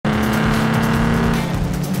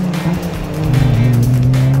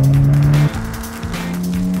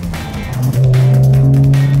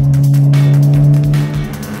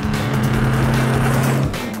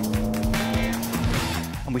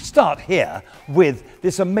here with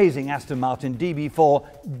this amazing Aston Martin DB4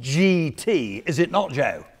 GT, is it not,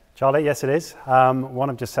 Joe? Charlie, yes it is. One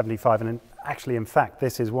of just 75, and actually, in fact,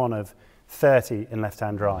 this is one of 30 in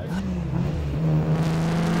left-hand drive.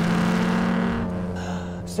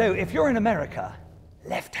 So if you're in America,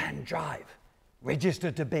 left-hand drive,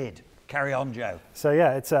 register to bid. Carry on, Joe. So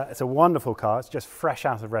yeah, it's a wonderful car. It's just fresh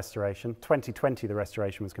out of restoration. 2020 the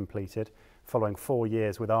restoration was completed, following 4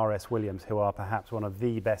 years with RS Williams, who are perhaps one of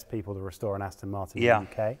the best people to restore an Aston Martin in the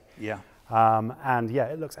UK. Yeah. And yeah,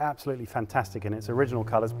 it looks absolutely fantastic in its original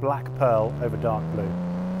colours, black pearl over dark blue.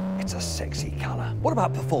 It's a sexy colour. What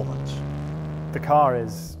about performance? The car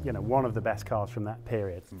is, one of the best cars from that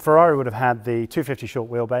period. Ferrari would have had the 250 short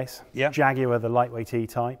wheelbase, Jaguar the lightweight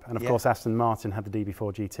E-Type, and of course Aston Martin had the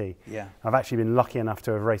DB4 GT. Yeah. I've actually been lucky enough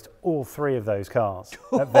to have raced all 3 of those cars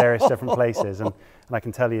at various different places, and I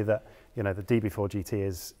can tell you that the DB4 GT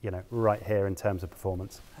is right here in terms of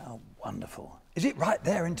performance. How wonderful. Is it right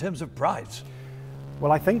there in terms of price?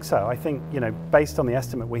 Well, I think so. I think, based on the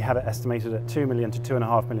estimate, we have it estimated at £2 million to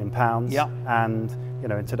 £2.5 million. Yeah. And,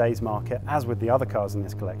 in today's market, as with the other cars in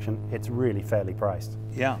this collection, it's really fairly priced.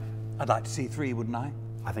 Yeah. I'd like to see 3, wouldn't I?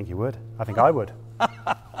 I think you would. I think I would.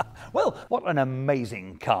 Well, what an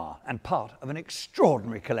amazing car and part of an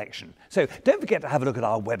extraordinary collection. So don't forget to have a look at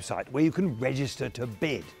our website where you can register to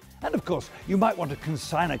bid. And of course, you might want to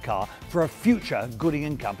consign a car for a future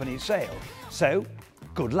Gooding & Company sale. So,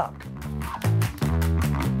 good luck.